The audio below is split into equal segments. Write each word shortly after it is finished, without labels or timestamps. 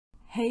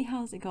Hey,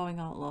 how's it going,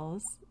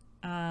 Outlaws?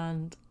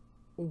 And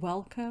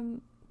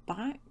welcome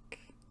back,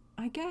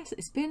 I guess.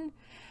 It's been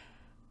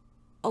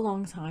a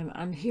long time,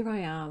 and here I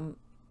am,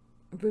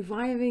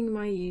 reviving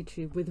my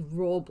YouTube with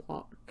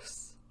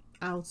Roblox.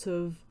 Out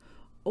of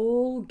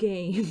all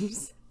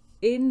games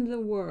in the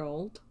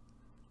world,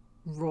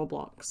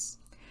 Roblox.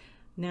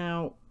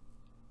 Now,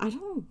 I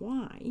don't know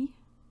why,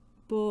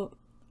 but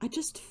I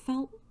just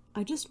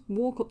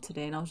woke up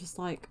today and I was just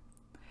like,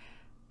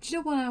 do you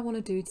know what I want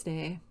to do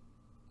today?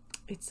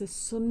 It's a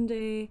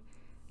Sunday,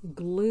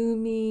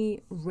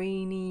 gloomy,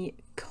 rainy,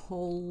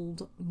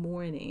 cold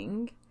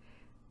morning,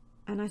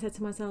 and I said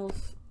to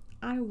myself,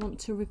 I want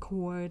to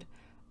record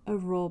a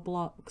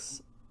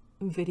Roblox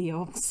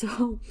video.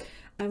 So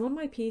I'm on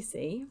my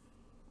PC.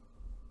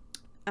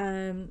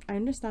 I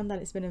understand that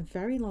it's been a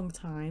very long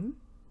time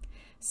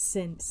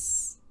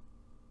since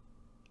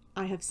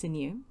I have seen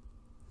you,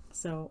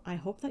 so I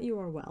hope that you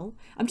are well.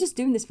 I'm just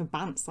doing this for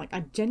bants. Like, I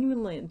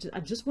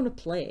just want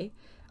to play.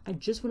 I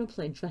just want to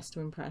play Dress to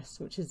Impress,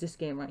 which is this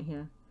game right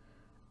here.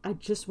 I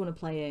just want to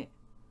play it.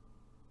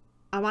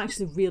 I'm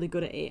actually really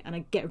good at it, and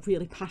I get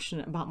really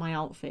passionate about my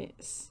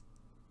outfits.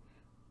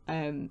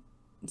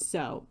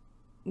 So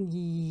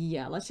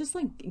yeah, let's just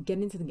like get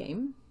into the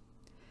game.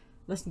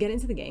 Let's get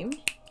into the game.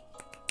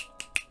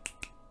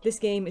 This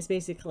game is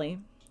basically,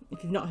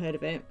 if you've not heard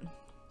of it,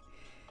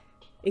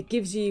 it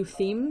gives you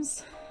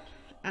themes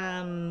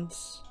and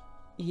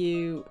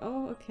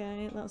oh,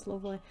 okay, that's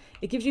lovely.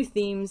 It gives you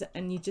themes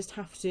and you just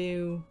have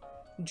to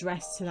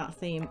dress to that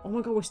theme. Oh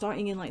my god, we're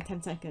starting in like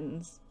 10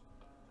 seconds.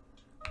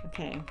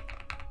 Okay.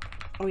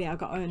 Oh yeah, I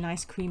got a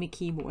nice creamy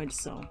keyboard,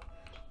 so.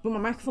 But my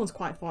microphone's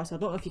quite far, so I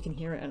don't know if you can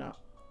hear it or not.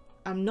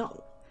 I'm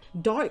not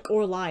dark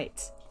or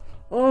light.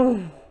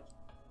 Oh.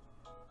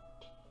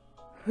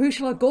 Who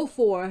shall I go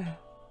for?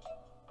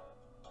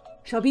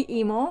 Shall I be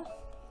emo?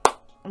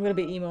 I'm gonna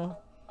be emo.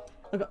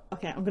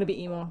 Okay, I'm gonna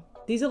be emo.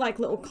 These are like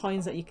little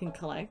coins that you can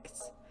collect.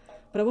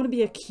 But I want to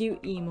be a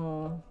cute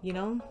emo, you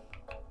know?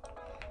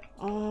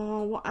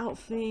 Oh, what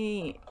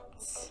outfit?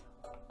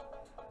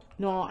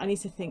 No, I need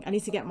to think. I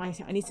need to get my...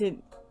 I need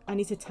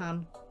to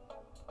tan.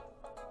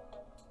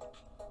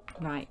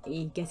 Right,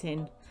 get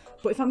in.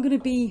 But if I'm going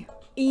to be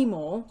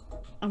emo,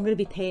 I'm going to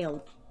be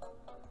pale.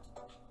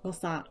 What's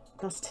that?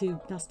 That's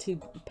too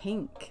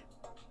pink.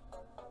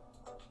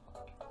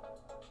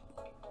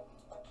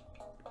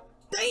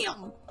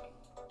 Damn!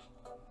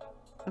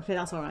 Okay,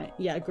 that's alright.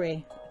 Yeah,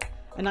 grey.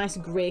 A nice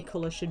grey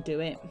colour should do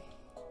it.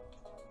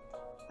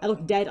 I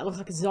look dead. I look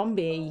like a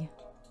zombie.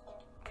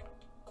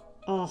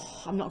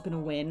 Oh, I'm not gonna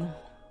win.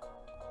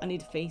 I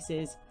need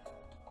faces.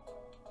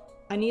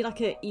 I need like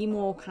a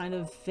emo kind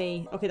of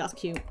face. Okay, that's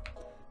cute.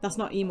 That's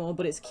not emo,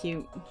 but it's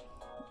cute.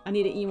 I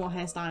need an emo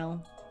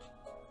hairstyle.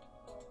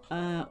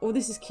 Oh,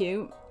 this is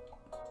cute.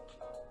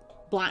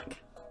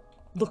 Black.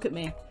 Look at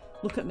me.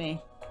 Look at me.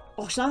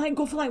 Oh, should I like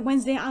go for like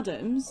Wednesday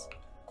Addams?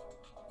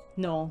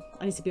 No,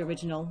 I need to be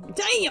original.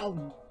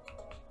 Damn!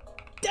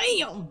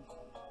 Damn!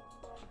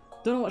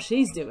 Don't know what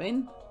she's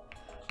doing.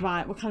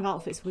 Right, what kind of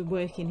outfits are we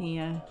working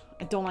here?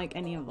 I don't like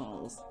any of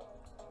those.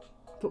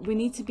 But we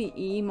need to be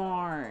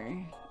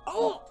emo.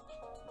 Oh!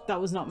 That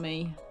was not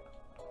me.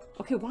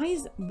 Okay, why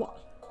is... what?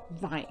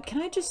 Right,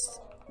 can I just...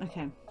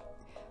 Okay.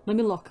 Let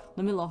me look.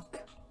 Let me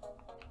look.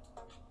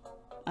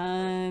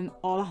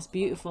 Oh, that's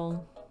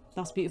beautiful.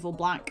 That's beautiful.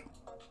 Black.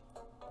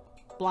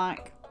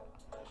 Black.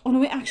 Oh, no,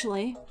 wait,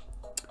 actually...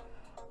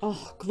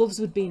 Oh, gloves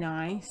would be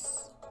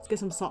nice. Let's get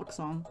some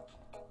socks on.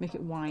 Make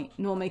it white.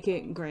 No, make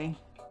it grey.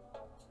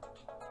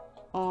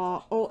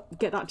 Oh,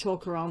 get that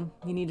choker on.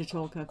 You need a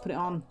choker. Put it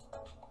on.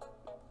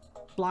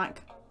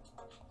 Black.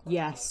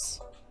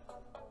 Yes.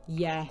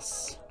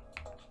 Yes.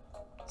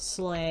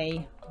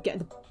 Slay. Get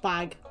the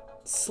bag.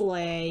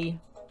 Slay.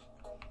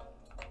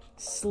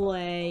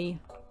 Slay.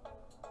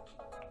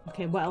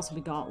 Okay, what else have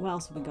we got? What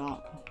else have we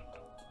got?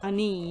 I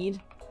need...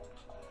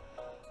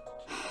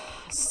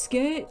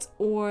 skirt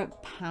or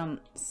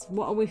pants?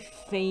 What are we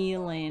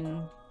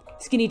feeling?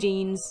 Skinny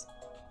jeans.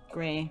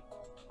 Grey.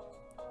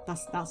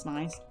 That's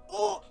nice.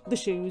 Oh, the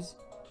shoes.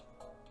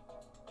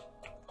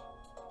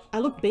 I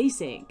look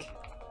basic.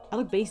 I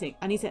look basic.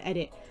 I need to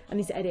edit. I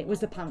need to edit.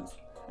 Where's the pants?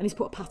 I need to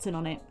put a pattern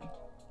on it.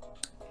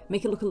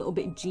 Make it look a little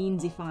bit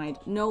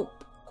jeansified.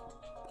 Nope.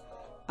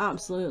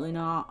 Absolutely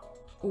not.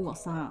 Oh,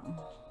 what's that?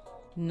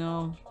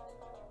 No.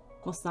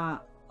 What's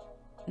that?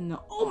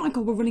 No. Oh my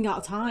god, we're running out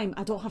of time.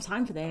 I don't have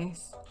time for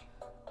this.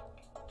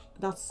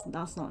 That's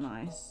not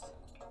nice.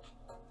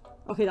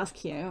 Okay, that's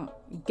cute.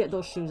 Get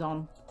those shoes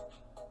on.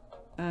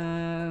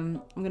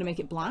 I'm gonna make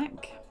it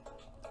black.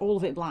 All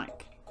of it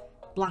black.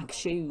 Black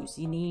shoes.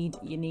 You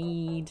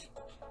need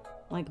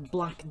like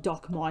black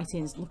Doc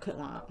Martens. Look at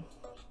that.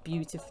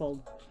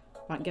 Beautiful.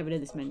 Right, get rid of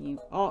this menu.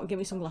 Oh, give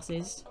me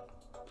sunglasses.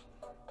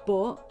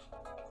 But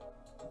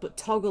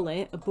toggle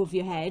it above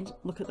your head.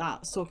 Look at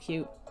that. So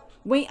cute.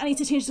 Wait, I need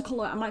to change the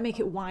colour. I might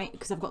make it white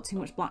because I've got too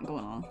much black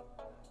going on.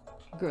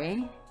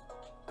 Grey.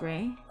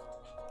 Grey.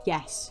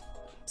 Yes.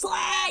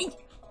 Slay!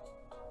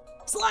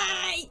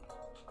 Slay!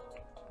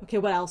 Okay,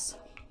 what else?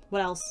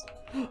 What else?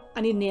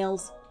 I need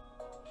nails.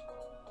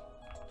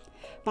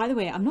 By the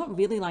way, I'm not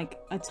really like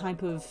a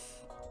type of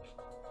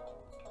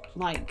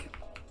like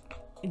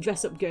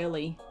dress up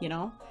girly, you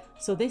know?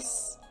 So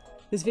this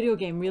video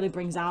game really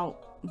brings out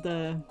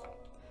the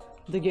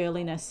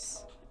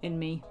girliness in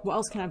me. What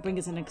else can I bring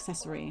as an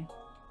accessory?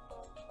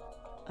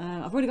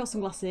 I've already got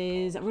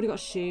sunglasses, I've already got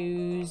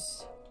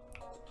shoes.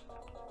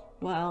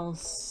 What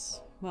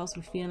else? What else are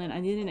we feeling? I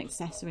need an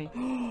accessory.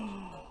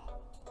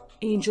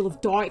 Angel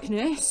of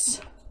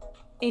Darkness.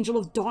 Angel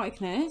of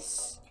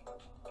Darkness.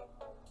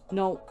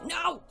 No.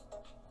 No!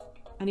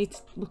 I need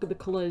to look at the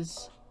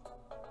colours.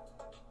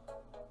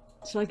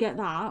 Shall I get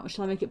that or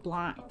shall I make it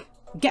black?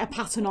 Get a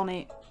pattern on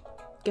it.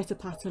 Get a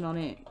pattern on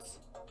it.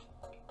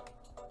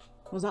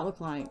 What does that look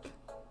like?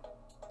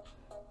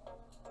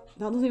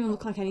 That doesn't even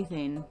look like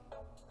anything.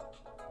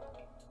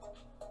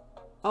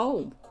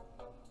 Oh.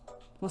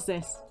 What's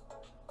this?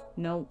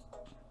 No.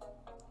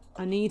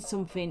 I need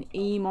something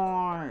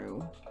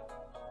emo.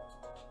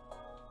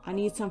 I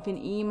need something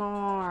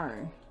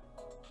emo.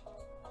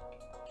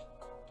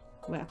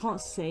 Wait, I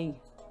can't see.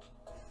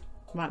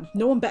 Right,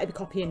 no one better be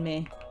copying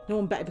me. No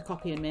one better be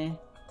copying me.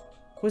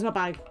 Where's my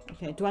bag?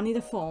 Okay, do I need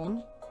a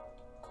phone?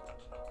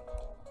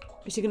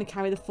 Is she gonna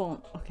carry the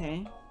phone?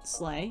 Okay,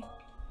 slay.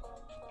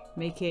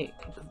 Make it...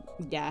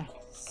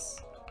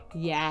 Yes.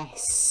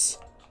 Yes.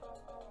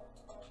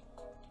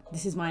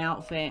 This is my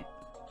outfit.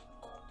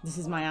 This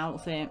is my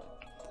outfit.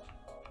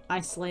 I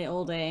slay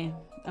all day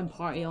and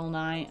party all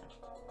night.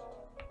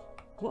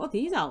 What are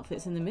these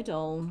outfits in the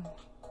middle?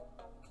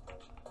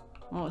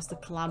 Oh, it's the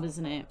collab,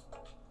 isn't it?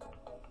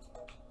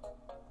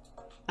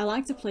 I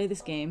like to play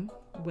this game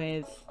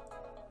with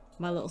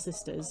my little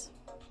sisters.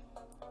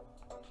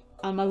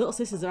 And my little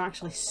sisters are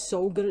actually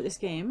so good at this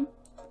game.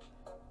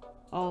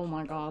 Oh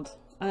my god.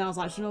 And I was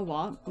like, you know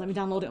what? Let me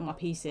download it on my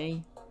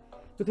PC.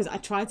 Because I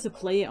tried to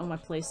play it on my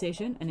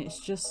PlayStation and it's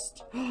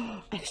just...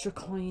 extra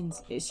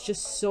coins. It's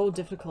just so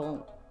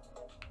difficult.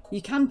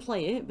 You can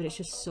play it, but it's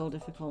just so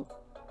difficult.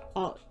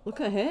 Oh,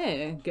 look at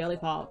her. Girly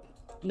pop.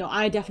 No,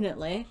 I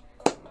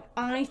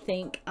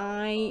think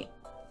I...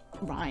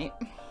 Right.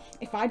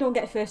 If I don't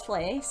get first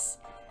place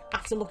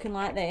after looking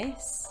like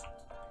this...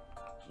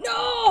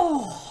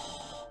 No!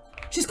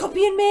 She's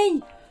copying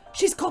me!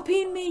 She's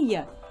copying me!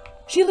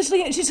 She's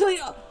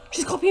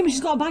copying me.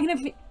 She's got a bag and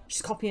everything.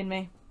 She's copying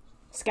me.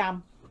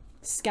 Scam.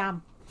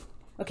 Scam.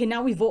 Okay,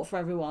 now we vote for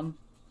everyone.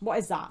 What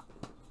is that?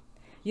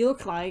 You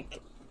look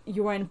like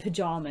you're wearing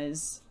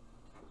pyjamas.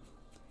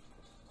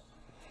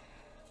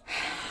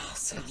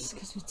 Just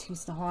gives me 2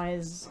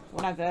 stars.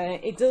 Whatever.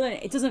 It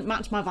doesn't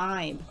match my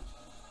vibe.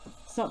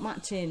 It's not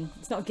matching.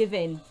 It's not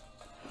giving.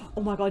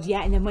 Oh my god,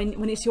 yeah, and then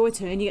when it's your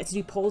turn you get to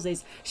do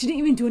poses. She didn't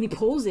even do any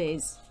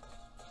poses.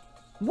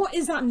 What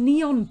is that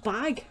neon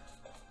bag?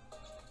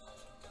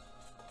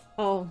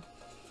 Oh.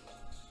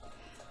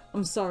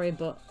 I'm sorry,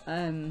 but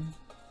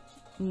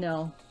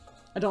no.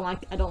 I don't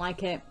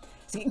like it.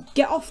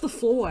 Get off the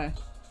floor.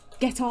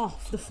 Get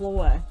off the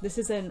floor. This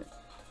isn't...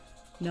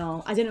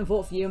 No, I didn't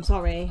vote for you, I'm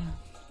sorry.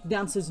 The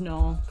answer's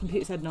no.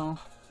 Computer said no.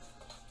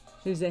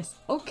 Who's this?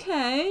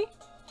 Okay.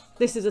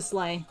 This is a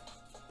slay.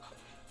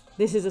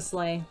 This is a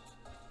slay.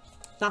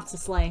 That's a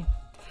slay.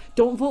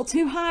 Don't vote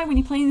too high when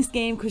you're playing this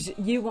game because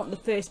you want the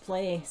first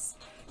place.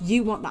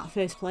 You want that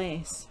first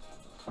place.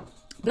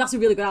 But that's a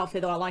really good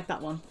outfit though. I like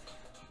that one.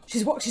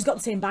 She's got the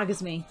same bag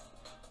as me.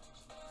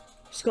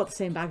 She's got the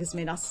same bag as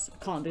me. That's...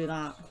 Can't do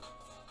that.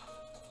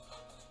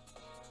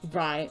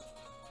 Right.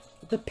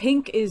 The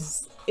pink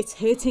is... It's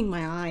hurting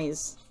my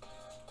eyes.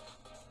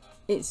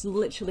 It's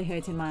literally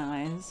hurting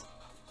my eyes.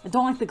 I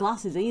don't like the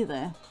glasses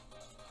either.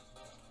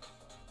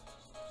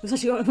 Looks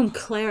like she got some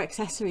clear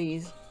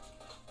accessories.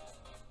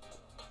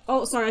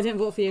 Oh, sorry, I didn't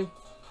vote for you.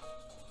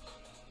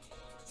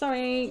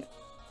 Sorry.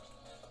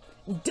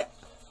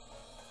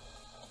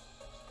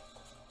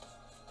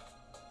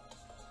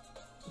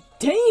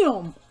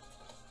 Damn!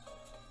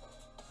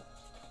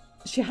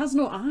 She has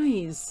no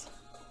eyes.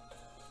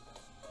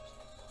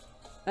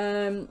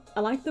 I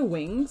like the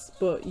wings,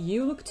 but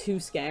you look too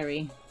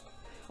scary.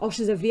 Oh,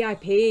 she's a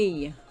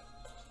VIP.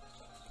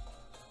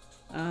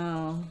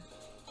 Oh.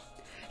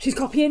 She's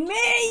copying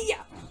me!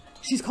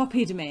 She's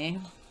copied me.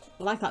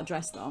 I like that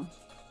dress though.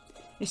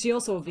 Is she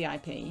also a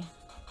VIP?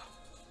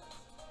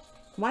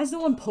 Why is no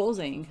one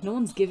posing? No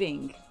one's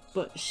giving.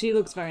 But she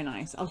looks very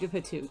nice. I'll give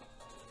her 2.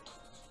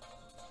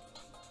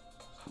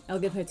 I'll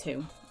give her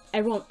 2.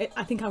 Everyone,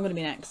 I think I'm going to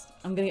be next.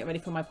 I'm going to get ready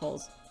for my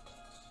pose.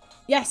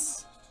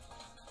 Yes!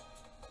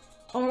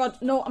 Oh my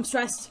god, no, I'm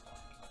stressed.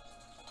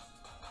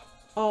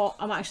 Oh,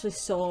 I'm actually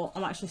so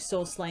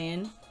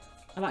slaying.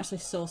 I'm actually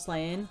so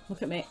slaying.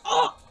 Look at me.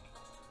 Oh!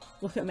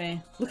 Look at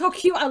me. Look how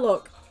cute I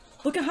look.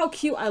 Look at how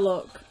cute I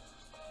look.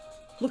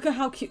 Look at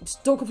how cute.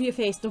 Just don't cover your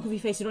face. Don't cover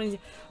your face. You don't need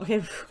to...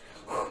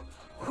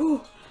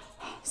 Okay.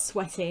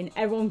 Sweating.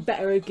 Everyone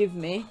better give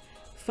me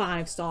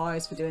 5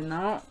 stars for doing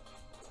that.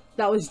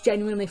 That was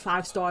genuinely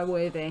 5-star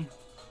worthy.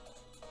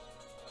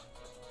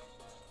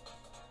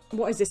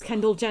 What is this?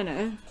 Kendall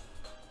Jenner?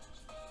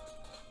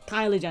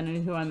 Kylie Jenner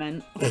is who I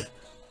meant.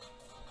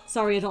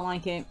 Sorry, I don't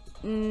like it.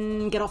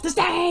 Get off the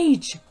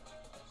stage!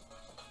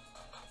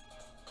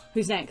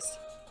 Who's next?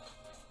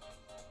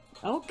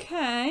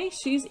 Okay,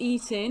 she's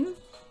eating.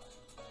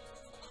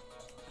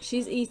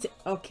 She's eating.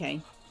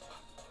 Okay.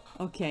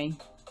 Okay.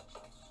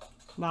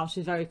 Wow,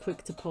 she's very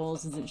quick to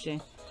pause, isn't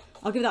she?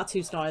 I'll give that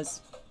 2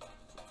 stars.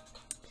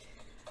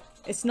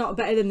 It's not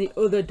better than the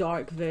other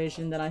dark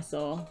version that I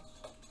saw.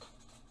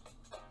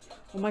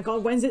 Oh my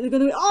god, when's it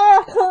gonna be?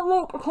 Oh, I can't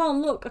look! I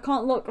can't look! I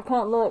can't look! I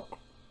can't look!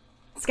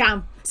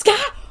 Scam!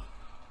 Scam!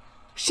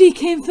 She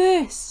came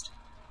first!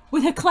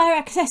 With her Claire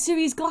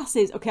accessories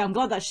glasses. Okay, I'm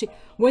glad that she...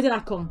 Where did I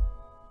come?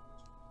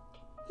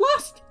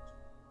 Last!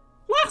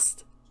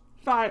 Last!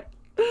 Right.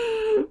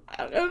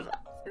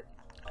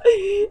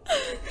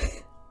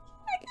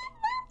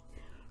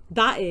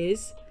 That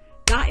is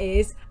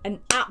an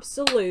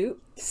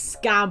absolute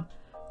scam.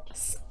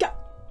 Scam.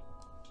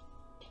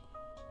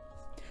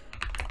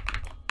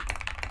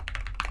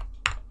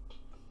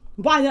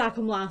 Why did I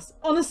come last?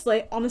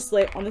 Honestly,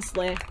 honestly,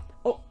 honestly.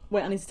 Oh,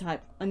 wait, I need to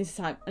type. I need to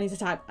type. I need to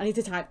type. I need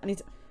to type. I need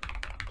to...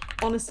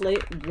 Honestly,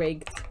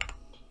 rigged.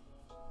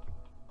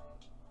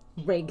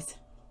 Rigged.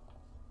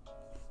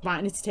 Right,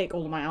 I need to take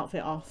all of my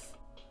outfit off.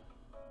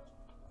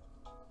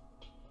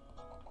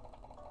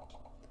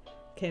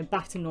 Okay,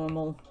 back to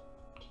normal.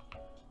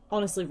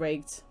 Honestly,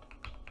 rigged.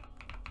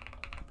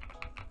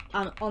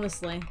 And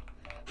honestly,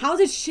 how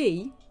did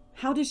she...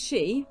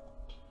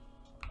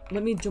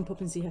 Let me jump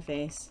up and see her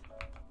face.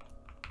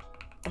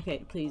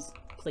 Okay, please,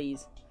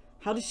 please.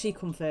 How does she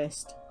come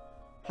first?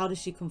 How does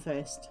she come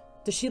first?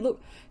 Does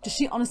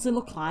she honestly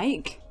look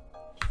like...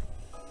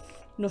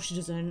 No, she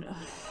doesn't.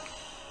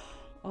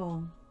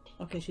 Oh,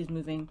 okay, she's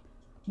moving.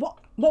 What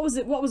was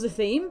it? What was the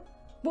theme?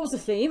 What was the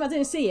theme? I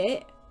didn't see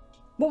it.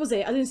 What was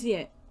it? I didn't see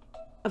it.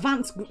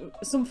 Avant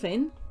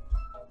something.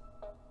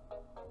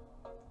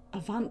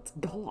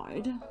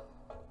 Avant-garde.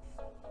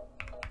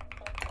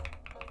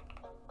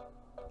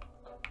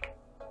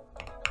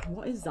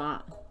 What is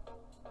that?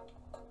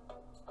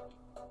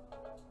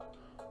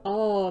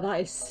 Oh,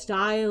 that is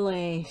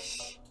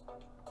stylish.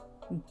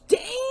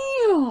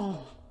 Damn!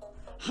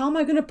 How am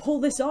I going to pull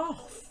this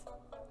off?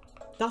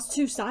 That's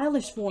too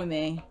stylish for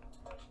me.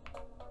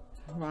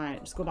 Right,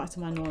 let's go back to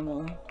my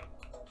normal.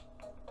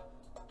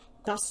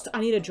 I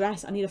need a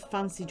dress. I need a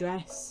fancy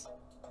dress.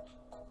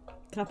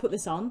 Can I put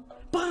this on?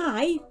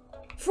 Buy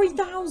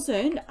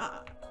 3,000?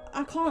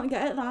 I can't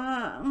get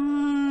that.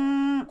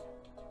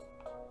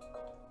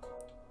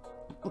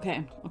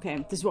 Okay,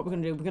 okay. This is what we're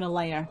going to do. We're going to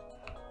layer.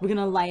 We're going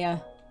to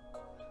layer.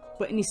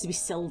 But it needs to be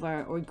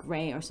silver or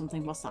grey or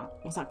something. What's that?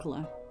 What's that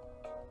colour?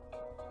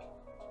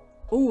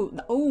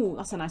 Oh,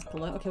 that's a nice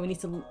colour. Okay, we need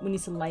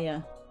to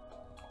layer.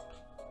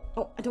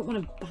 Oh, I don't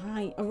want to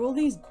buy. Are all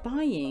these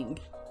buying?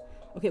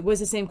 Okay, where's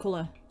the same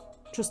colour?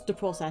 Trust the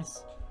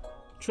process.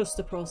 Trust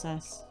the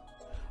process.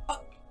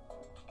 Oh!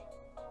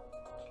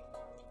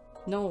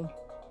 No.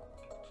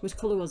 Which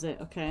colour was it?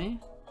 Okay.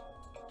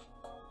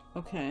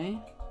 Okay.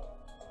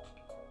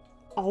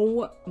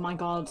 Oh my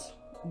god.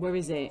 Where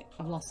is it?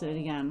 I've lost it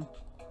again.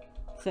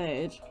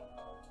 Third.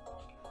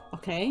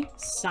 Okay.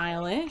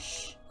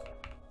 Stylish.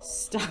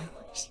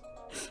 Stylish.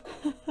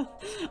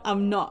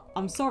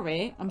 I'm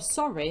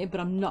sorry, but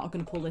I'm not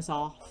going to pull this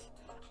off.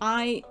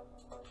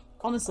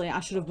 Honestly, I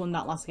should have won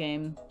that last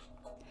game.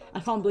 I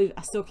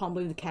still can't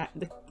believe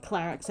the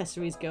Claire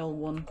accessories girl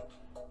won.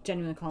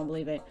 Genuinely can't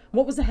believe it.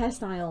 What was the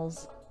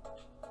hairstyles?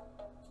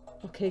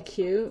 Okay,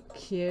 cute,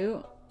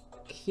 cute,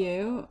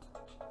 cute.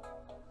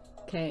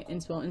 Okay,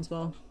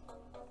 inspo.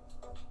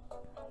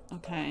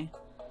 Okay.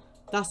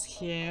 That's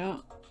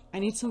cute. I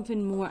need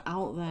something more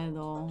out there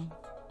though.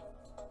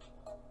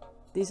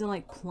 These are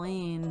like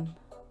plain.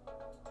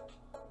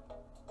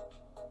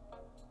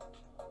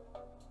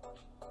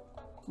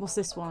 What's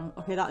this one?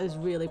 Okay, that is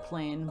really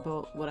plain,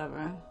 but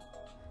whatever.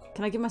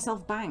 Can I give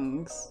myself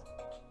bangs?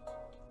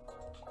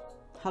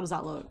 How does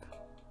that look?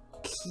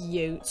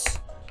 Cute.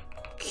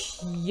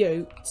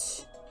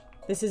 Cute.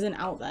 This isn't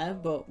out there,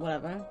 but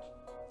whatever.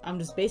 I'm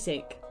just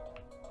basic.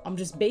 I'm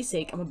just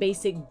basic. I'm a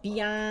basic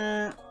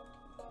bia.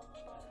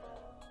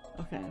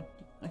 Okay.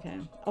 Okay.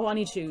 Oh, I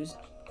need shoes.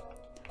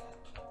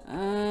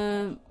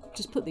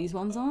 Just put these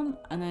ones on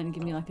and then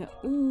give me like a...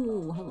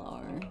 Ooh,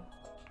 hello.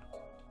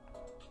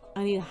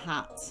 I need a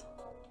hat.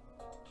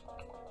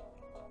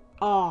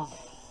 Oh,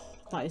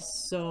 that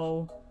is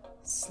so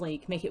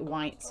sleek. Make it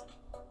white.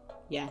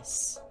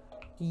 Yes.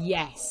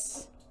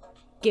 Yes.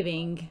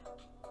 Giving.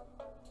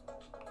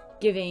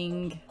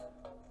 Giving.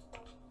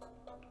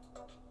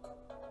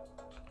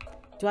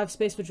 Do I have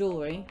space for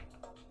jewellery?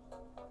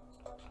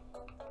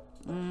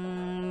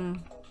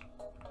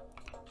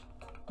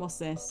 What's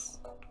this?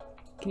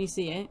 Can you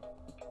see it?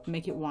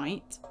 Make it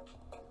white.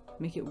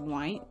 Make it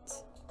white.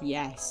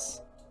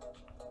 Yes.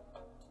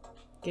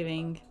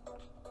 Giving.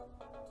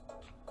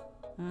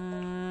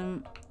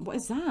 What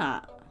is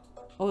that?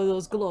 Oh,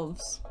 those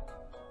gloves.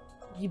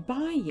 You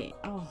buy it.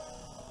 Oh,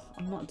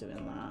 I'm not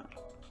doing that.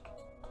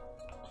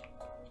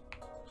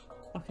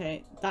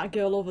 Okay, that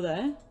girl over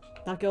there.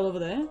 That girl over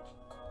there.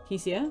 Can you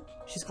see her?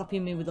 She's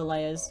copying me with the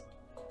layers.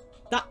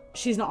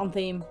 She's not on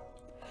theme.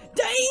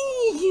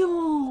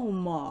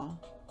 Damn!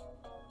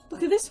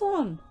 Look at this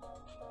one.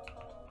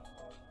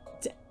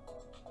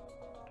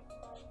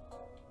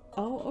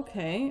 Oh,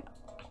 okay.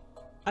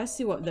 I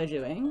see what they're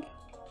doing.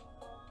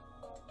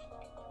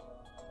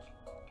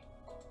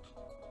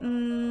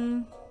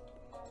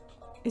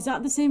 Is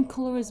that the same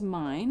colour as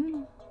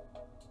mine?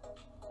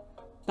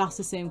 That's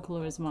the same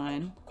colour as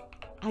mine.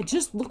 I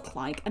just look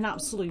like an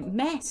absolute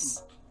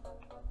mess.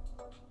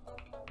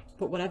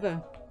 But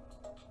whatever.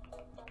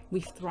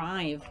 We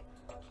thrive.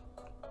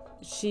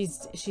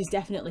 She's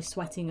definitely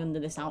sweating under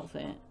this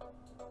outfit.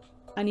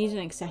 I need an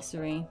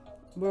accessory.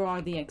 Where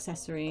are the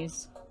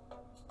accessories?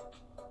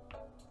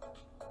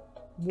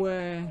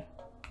 Where?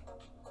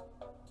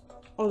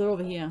 Oh, they're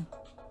over here.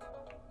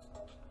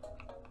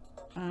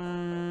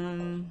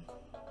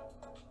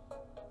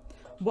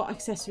 What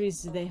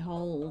accessories do they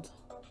hold?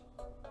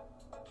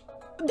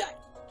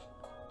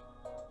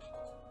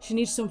 She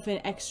needs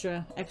something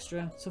extra,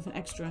 something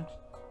extra.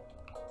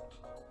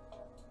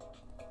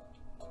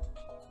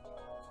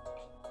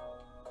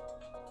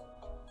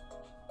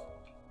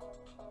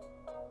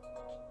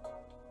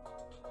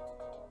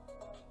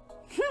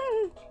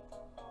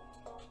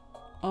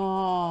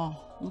 Oh,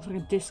 looks like a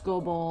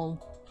disco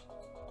ball.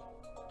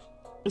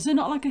 Is there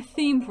not like a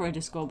theme for a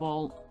disco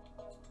ball?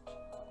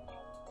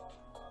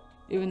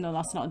 Even though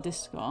that's not a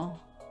disco.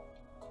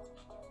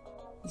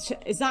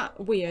 Is that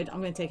weird?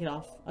 I'm going to take it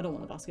off. I don't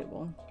want the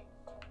basketball.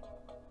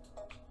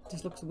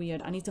 Just looks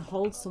weird. I need to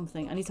hold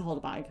something. I need to hold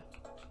a bag.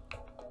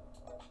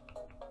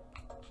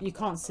 You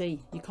can't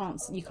see. You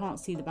can't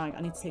see the bag.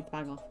 I need to take the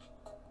bag off.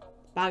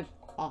 Bag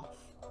off.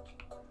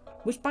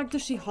 Which bag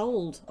does she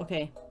hold?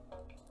 Okay.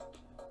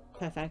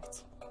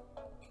 Perfect.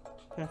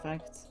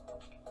 Perfect.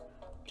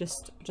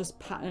 Just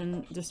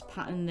pattern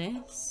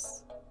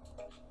this.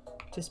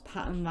 Just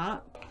pattern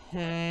that.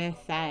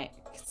 Perfect.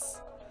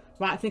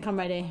 Right, I think I'm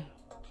ready.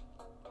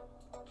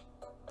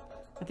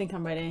 I think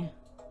I'm ready.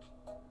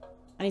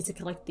 I need to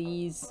collect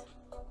these.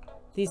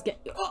 These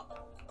get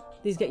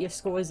your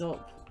scores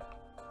up.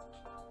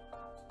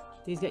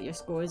 These get your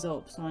scores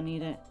up, so I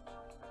need it.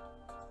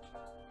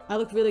 I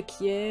look really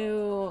cute.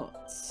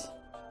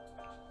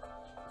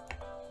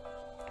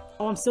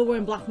 Oh, I'm still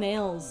wearing black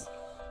nails.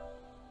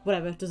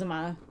 Whatever, doesn't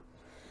matter.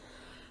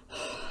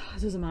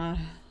 It doesn't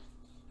matter.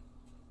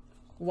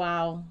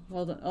 Wow.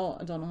 Well done. Oh,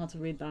 I don't know how to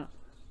read that.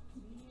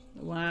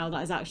 Wow,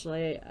 that is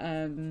actually,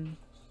 I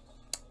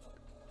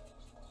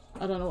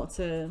don't know what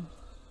to...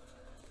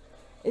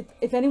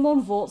 If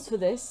anyone votes for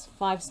this,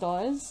 5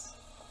 stars,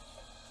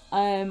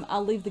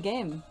 I'll leave the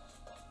game.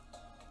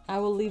 I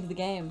will leave the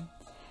game.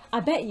 I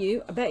bet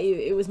you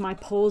it was my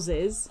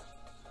poses.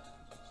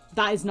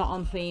 That is not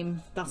on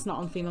theme. That's not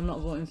on theme. I'm not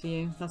voting for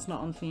you. That's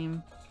not on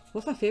theme.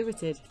 What if I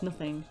favorited?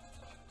 Nothing.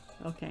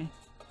 Okay.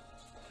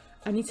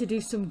 I need to do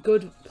some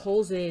good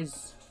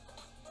poses.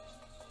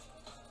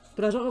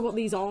 But I don't know what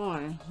these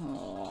are.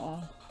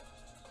 Aww.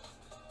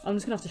 I'm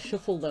just gonna have to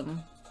shuffle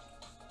them.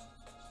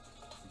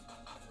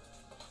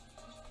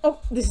 Oh,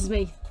 this is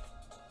me.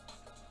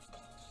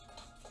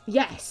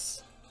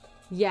 Yes.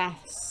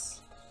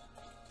 Yes.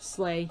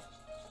 Slay.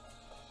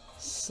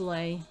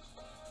 Slay.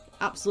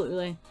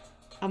 Absolutely.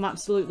 I'm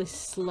absolutely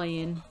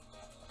slaying.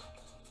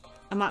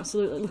 I'm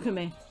absolutely... Look at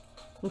me.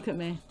 Look at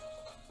me.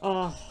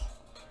 Oh.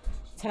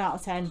 10 out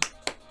of 10.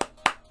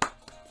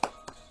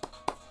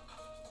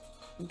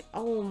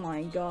 Oh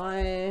my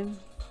god.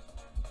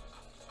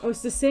 Oh,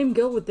 it's the same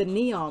girl with the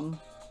neon.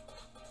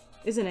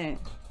 Isn't it?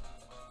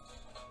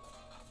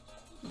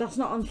 That's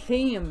not on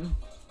theme.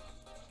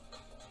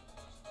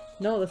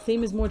 No, the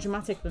theme is more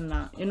dramatic than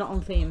that. You're not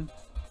on theme.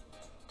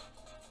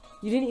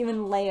 You didn't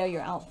even layer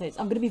your outfits.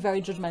 I'm gonna be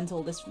very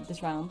judgmental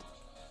this round.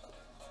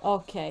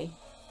 Okay.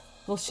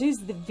 Well, she's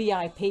the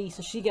VIP,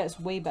 so she gets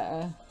way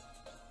better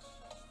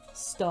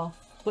stuff.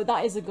 But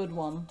that is a good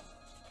one.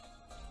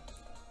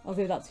 I'll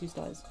give that 2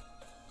 stars.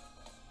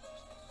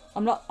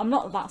 I'm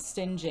not that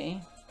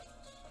stingy.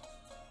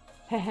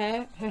 Her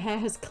hair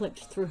has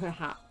clipped through her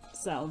hat,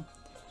 so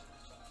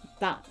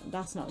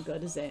that's not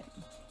good, is it?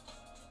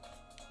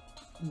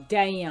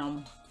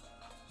 Damn.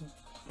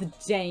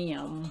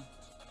 Damn.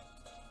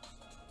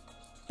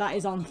 That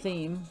is on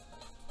theme.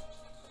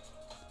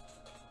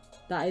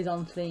 That is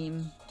on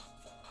theme.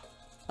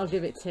 I'll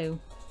give it 2.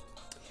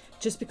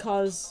 Just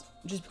because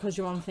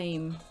you're on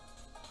theme.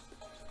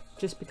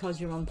 Just because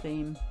you're on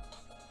theme.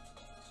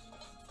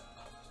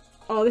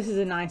 Oh, this is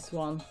a nice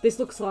one. This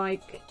looks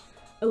like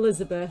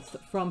Elizabeth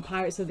from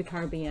Pirates of the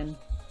Caribbean.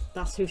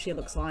 That's who she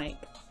looks like.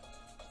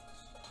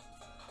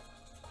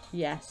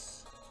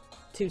 Yes.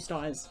 2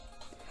 stars.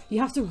 You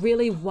have to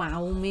really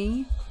wow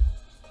me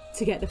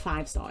to get the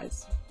 5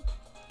 stars.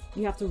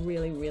 You have to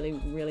really, really,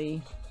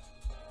 really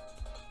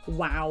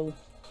wow.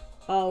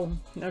 Oh,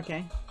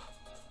 okay.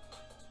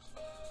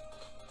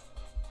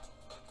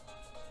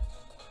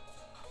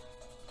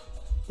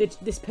 Did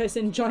this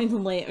person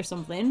join late or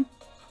something?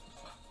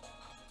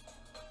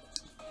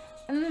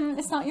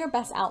 It's not your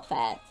best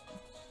outfit.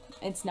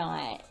 It's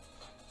not.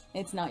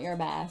 It's not your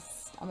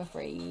best, I'm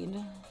afraid.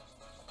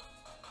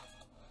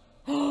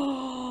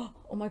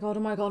 Oh my god, oh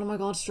my god, oh my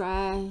god,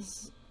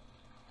 stress.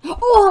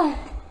 Oh!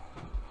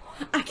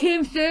 I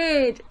came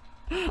third.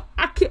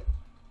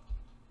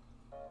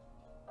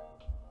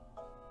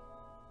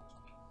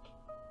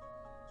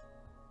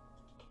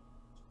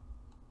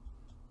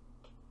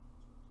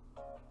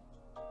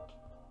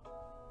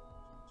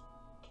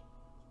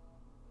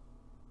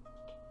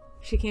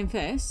 She came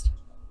first.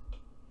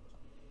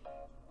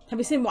 Have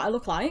you seen what I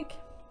look like?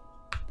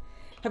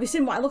 Have you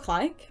seen what I look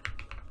like?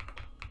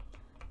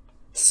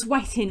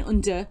 Sweating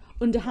under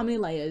how many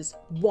layers?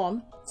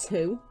 1,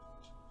 2,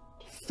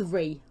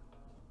 3.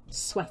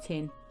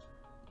 Sweating.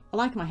 I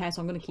like my hair,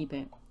 so I'm gonna keep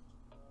it.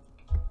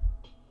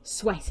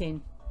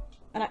 Sweating.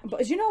 But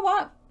do you know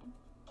what?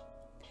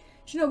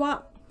 Do you know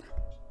what?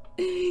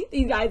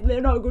 These guys,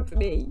 they're not good for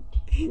me.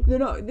 They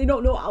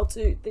don't know how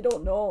to. They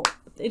don't know.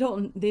 They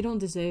don't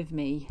deserve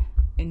me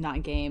in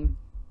that game.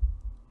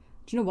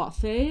 Do you know what?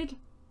 Third?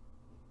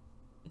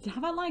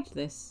 Have I liked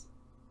this?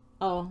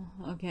 Oh,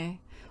 okay.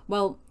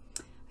 Well,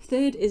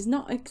 third is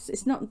not.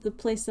 It's not the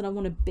place that I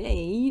want to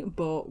be,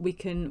 but we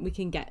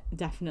can get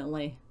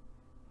definitely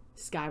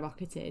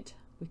skyrocketed.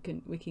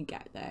 We can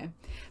get there.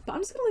 But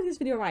I'm just gonna leave this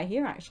video right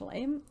here,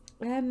 actually.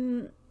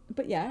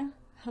 But yeah,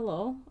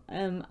 hello.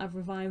 I've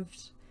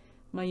revived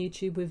my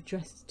YouTube with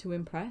Dressed to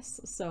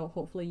Impress, so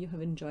hopefully you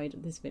have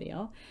enjoyed this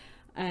video.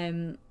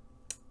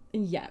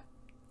 Yeah,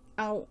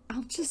 I'll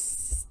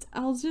just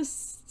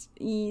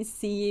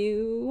see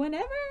you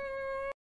whenever.